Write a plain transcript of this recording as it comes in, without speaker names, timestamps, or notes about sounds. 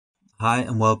Hi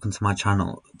and welcome to my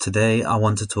channel. Today I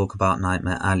want to talk about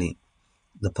Nightmare Alley.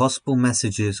 The possible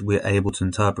messages we're able to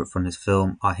interpret from this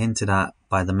film are hinted at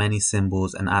by the many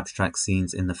symbols and abstract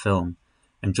scenes in the film.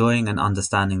 Enjoying and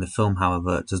understanding the film,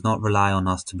 however, does not rely on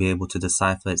us to be able to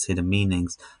decipher its hidden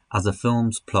meanings, as the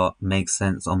film's plot makes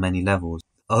sense on many levels.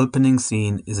 The opening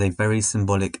scene is a very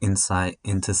symbolic insight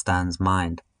into Stan's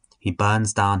mind. He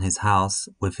burns down his house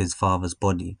with his father's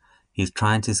body. He is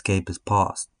trying to escape his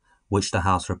past, which the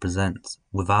house represents,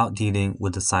 without dealing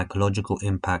with the psychological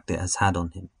impact it has had on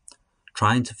him.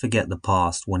 Trying to forget the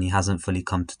past when he hasn't fully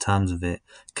come to terms with it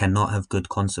cannot have good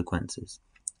consequences.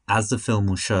 As the film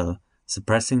will show,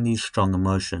 suppressing these strong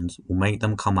emotions will make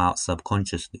them come out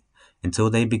subconsciously until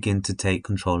they begin to take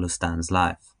control of Stan's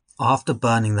life. After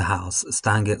burning the house,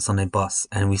 Stan gets on a bus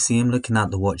and we see him looking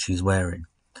at the watch he's wearing.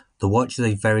 The watch is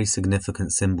a very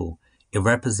significant symbol. It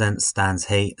represents Stan's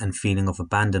hate and feeling of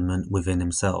abandonment within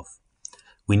himself.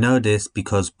 We know this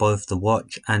because both the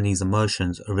watch and these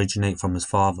emotions originate from his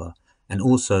father, and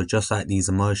also, just like these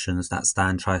emotions that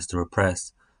Stan tries to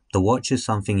repress, the watch is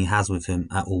something he has with him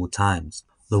at all times.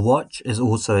 The watch is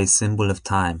also a symbol of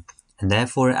time, and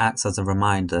therefore it acts as a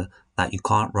reminder that you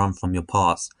can't run from your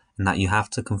past and that you have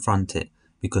to confront it,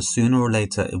 because sooner or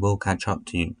later it will catch up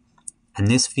to you. And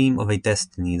this theme of a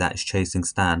destiny that is chasing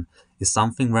Stan is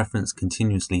something referenced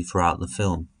continuously throughout the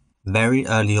film. Very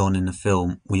early on in the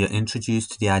film, we are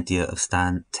introduced to the idea of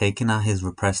Stan taking out his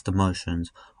repressed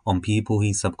emotions on people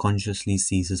he subconsciously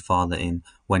sees his father in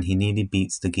when he nearly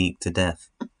beats the geek to death.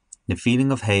 The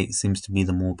feeling of hate seems to be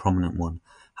the more prominent one.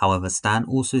 However, Stan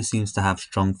also seems to have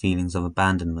strong feelings of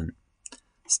abandonment.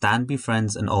 Stan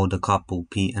befriends an older couple,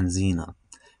 Pete and Xena.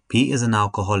 Pete is an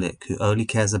alcoholic who only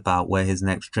cares about where his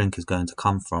next drink is going to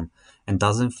come from and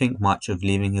doesn't think much of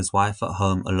leaving his wife at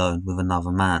home alone with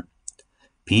another man.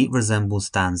 Pete resembles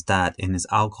Stan's dad in his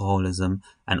alcoholism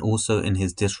and also in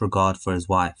his disregard for his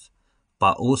wife,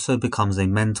 but also becomes a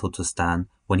mentor to Stan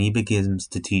when he begins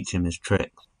to teach him his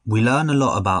tricks. We learn a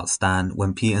lot about Stan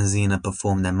when Pete and Xena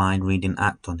perform their mind-reading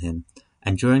act on him,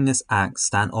 and during this act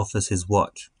Stan offers his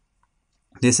watch.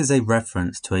 This is a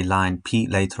reference to a line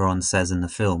Pete later on says in the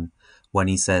film, when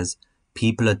he says,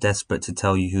 "People are desperate to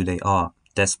tell you who they are,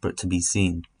 desperate to be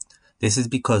seen." This is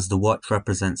because the watch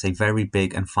represents a very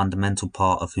big and fundamental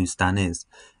part of who Stan is,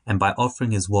 and by offering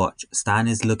his watch, Stan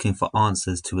is looking for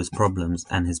answers to his problems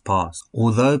and his past.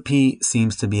 Although Pete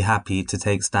seems to be happy to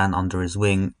take Stan under his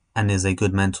wing and is a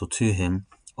good mentor to him,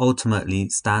 ultimately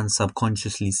Stan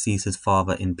subconsciously sees his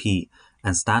father in Pete,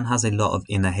 and Stan has a lot of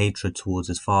inner hatred towards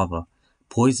his father.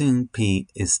 Poisoning Pete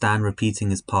is Stan repeating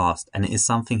his past, and it is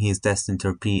something he is destined to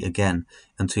repeat again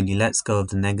until he lets go of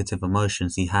the negative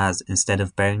emotions he has instead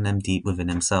of burying them deep within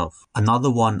himself.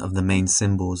 Another one of the main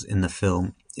symbols in the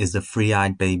film is the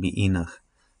three-eyed baby Enoch.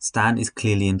 Stan is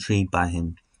clearly intrigued by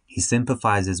him. He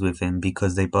sympathizes with him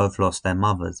because they both lost their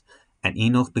mothers, and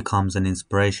Enoch becomes an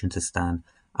inspiration to Stan,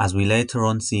 as we later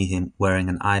on see him wearing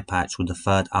an eye patch with a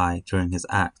third eye during his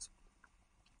act.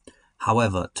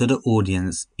 However, to the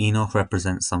audience, Enoch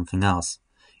represents something else.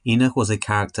 Enoch was a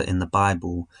character in the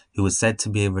Bible who was said to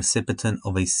be a recipient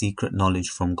of a secret knowledge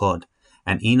from God,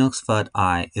 and Enoch's third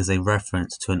eye is a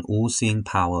reference to an all-seeing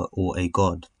power or a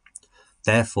god.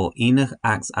 Therefore, Enoch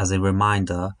acts as a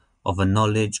reminder of a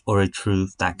knowledge or a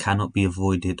truth that cannot be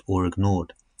avoided or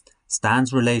ignored.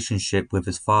 Stan's relationship with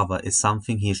his father is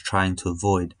something he is trying to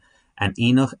avoid, and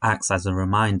Enoch acts as a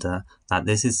reminder that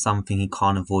this is something he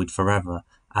can't avoid forever,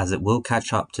 as it will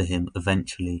catch up to him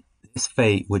eventually. This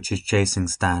fate which is chasing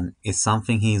Stan is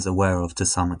something he is aware of to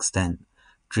some extent.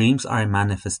 Dreams are a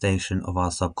manifestation of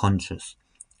our subconscious,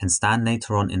 and Stan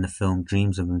later on in the film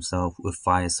dreams of himself with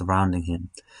fire surrounding him.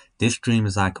 This dream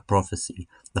is like a prophecy.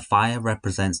 The fire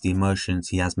represents the emotions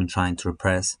he has been trying to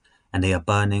repress, and they are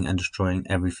burning and destroying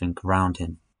everything around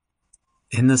him.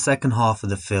 In the second half of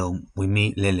the film, we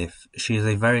meet Lilith. She is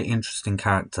a very interesting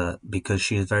character because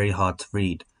she is very hard to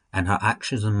read, and her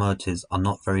actions and motives are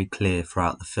not very clear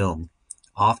throughout the film.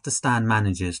 After Stan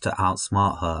manages to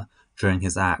outsmart her during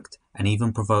his act, and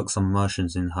even provoke some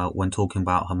emotions in her when talking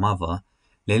about her mother,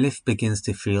 Lilith begins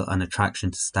to feel an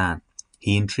attraction to Stan.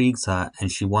 He intrigues her and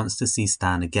she wants to see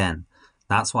Stan again.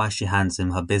 That's why she hands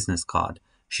him her business card.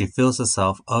 She feels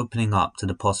herself opening up to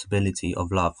the possibility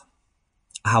of love.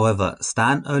 However,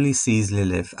 Stan only sees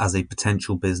Lilith as a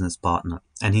potential business partner,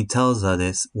 and he tells her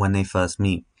this when they first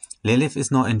meet. Lilith is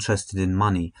not interested in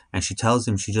money, and she tells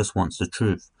him she just wants the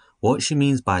truth. What she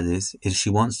means by this is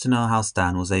she wants to know how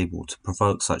Stan was able to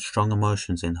provoke such strong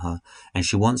emotions in her, and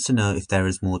she wants to know if there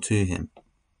is more to him.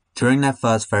 During their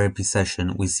first therapy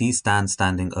session, we see Stan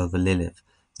standing over Lilith.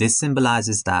 This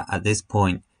symbolizes that at this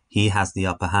point, he has the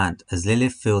upper hand, as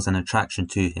Lilith feels an attraction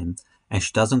to him and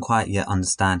she doesn't quite yet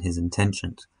understand his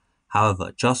intentions.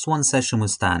 However, just one session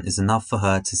with Stan is enough for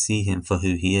her to see him for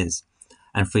who he is,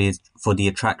 and for the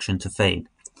attraction to fade,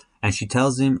 and she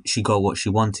tells him she got what she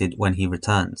wanted when he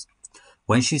returns.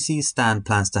 When she sees Stan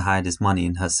plans to hide his money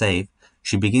in her safe,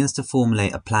 she begins to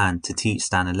formulate a plan to teach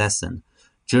Stan a lesson.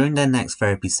 During their next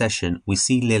therapy session, we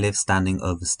see Lilith standing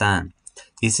over Stan.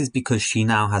 This is because she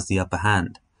now has the upper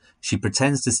hand. She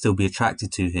pretends to still be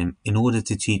attracted to him in order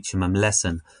to teach him a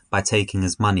lesson by taking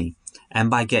his money and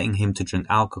by getting him to drink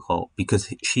alcohol,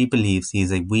 because she believes he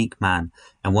is a weak man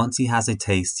and once he has a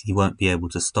taste he won't be able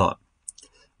to stop.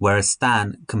 Whereas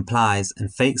Stan complies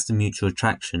and fakes the mutual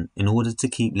attraction in order to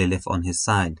keep Lilith on his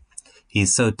side. He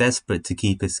is so desperate to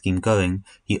keep his scheme going,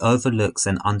 he overlooks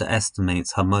and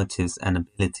underestimates her motives and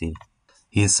ability.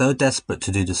 He is so desperate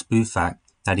to do the spoof act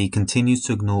that he continues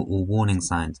to ignore all warning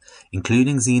signs,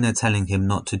 including Xena telling him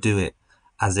not to do it,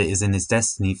 as it is in his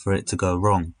destiny for it to go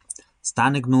wrong.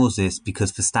 Stan ignores this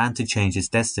because for Stan to change his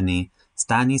destiny,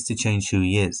 Stan needs to change who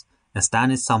he is, and Stan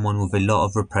is someone with a lot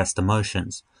of repressed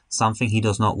emotions, something he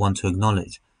does not want to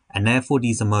acknowledge, and therefore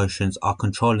these emotions are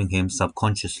controlling him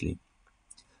subconsciously.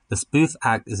 The spoof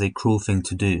act is a cruel thing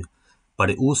to do,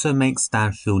 but it also makes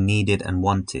Stan feel needed and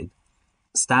wanted.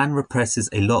 Stan represses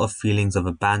a lot of feelings of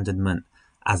abandonment,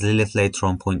 as Lilith later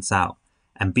on points out,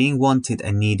 and being wanted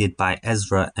and needed by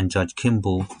Ezra and Judge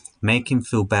Kimball make him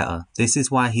feel better. This is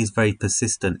why he's very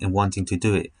persistent in wanting to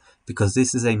do it, because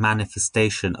this is a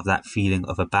manifestation of that feeling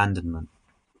of abandonment.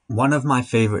 One of my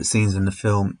favourite scenes in the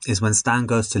film is when Stan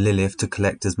goes to Lilith to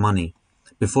collect his money.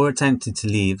 Before attempting to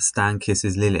leave, Stan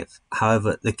kisses Lilith.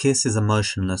 However, the kiss is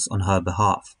emotionless on her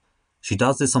behalf. She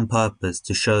does this on purpose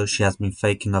to show she has been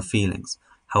faking her feelings.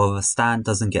 However, Stan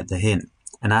doesn't get the hint,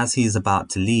 and as he is about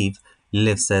to leave,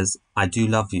 Lilith says, "I do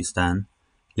love you, Stan."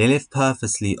 Lilith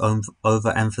purposely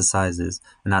overemphasizes,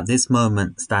 and at this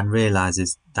moment Stan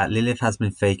realizes that Lilith has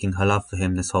been faking her love for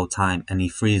him this whole time, and he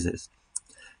freezes.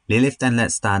 Lilith then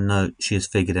lets Stan know she has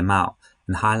figured him out,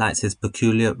 and highlights his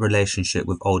peculiar relationship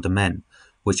with older men,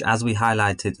 which, as we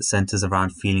highlighted, centers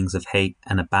around feelings of hate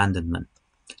and abandonment.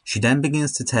 She then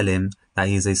begins to tell him that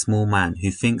he is a small man who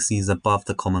thinks he is above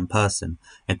the common person,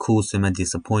 and calls him a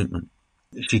disappointment.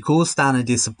 She calls Stan a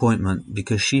disappointment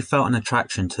because she felt an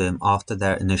attraction to him after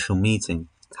their initial meeting.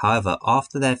 However,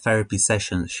 after their therapy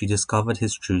sessions, she discovered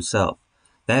his true self.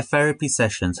 Their therapy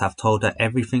sessions have told her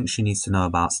everything she needs to know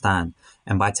about Stan,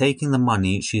 and by taking the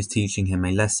money, she is teaching him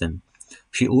a lesson.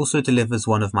 She also delivers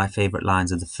one of my favourite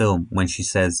lines of the film when she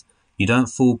says, "You don't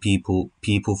fool people,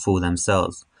 people fool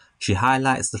themselves." She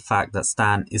highlights the fact that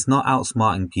Stan is not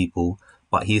outsmarting people,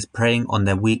 but he is preying on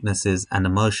their weaknesses and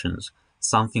emotions,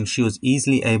 something she was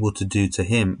easily able to do to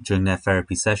him during their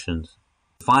therapy sessions.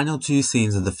 The final two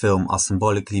scenes of the film are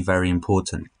symbolically very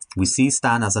important. We see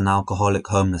Stan as an alcoholic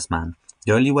homeless man.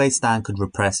 The only way Stan could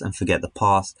repress and forget the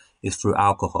past is through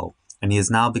alcohol, and he has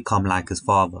now become like his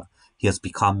father. He has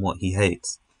become what he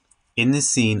hates. In this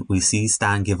scene, we see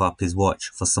Stan give up his watch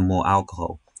for some more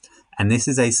alcohol, and this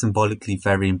is a symbolically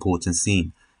very important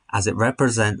scene, as it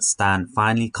represents Stan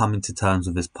finally coming to terms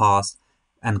with his past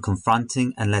and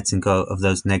confronting and letting go of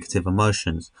those negative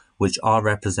emotions, which are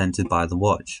represented by the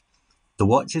watch. The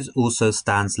watch is also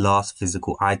Stan's last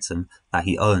physical item that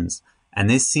he owns, and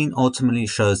this scene ultimately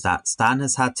shows that Stan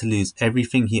has had to lose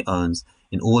everything he owns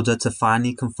in order to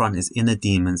finally confront his inner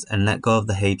demons and let go of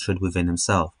the hatred within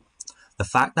himself. The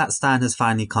fact that Stan has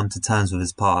finally come to terms with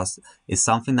his past is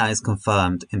something that is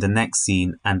confirmed in the next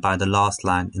scene and by the last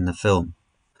line in the film.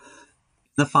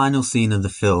 In the final scene of the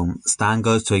film, Stan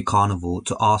goes to a carnival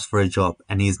to ask for a job,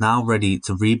 and he is now ready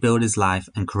to rebuild his life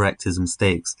and correct his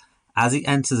mistakes. As he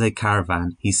enters a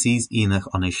caravan, he sees Enoch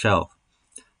on a shelf.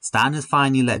 Stan has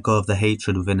finally let go of the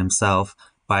hatred within himself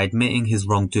by admitting his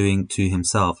wrongdoing to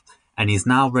himself, and he is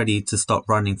now ready to stop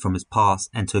running from his past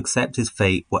and to accept his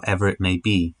fate, whatever it may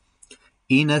be.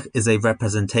 Enoch is a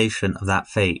representation of that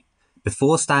fate.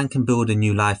 Before Stan can build a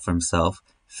new life for himself,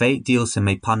 fate deals him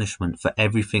a punishment for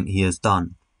everything he has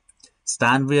done.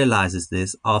 Stan realizes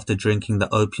this after drinking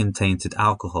the opium-tainted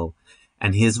alcohol,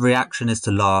 and his reaction is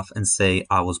to laugh and say,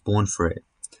 "I was born for it."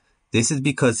 This is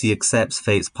because he accepts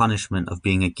fate's punishment of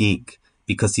being a geek,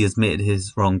 because he admitted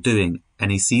his wrongdoing,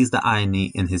 and he sees the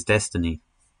irony in his destiny.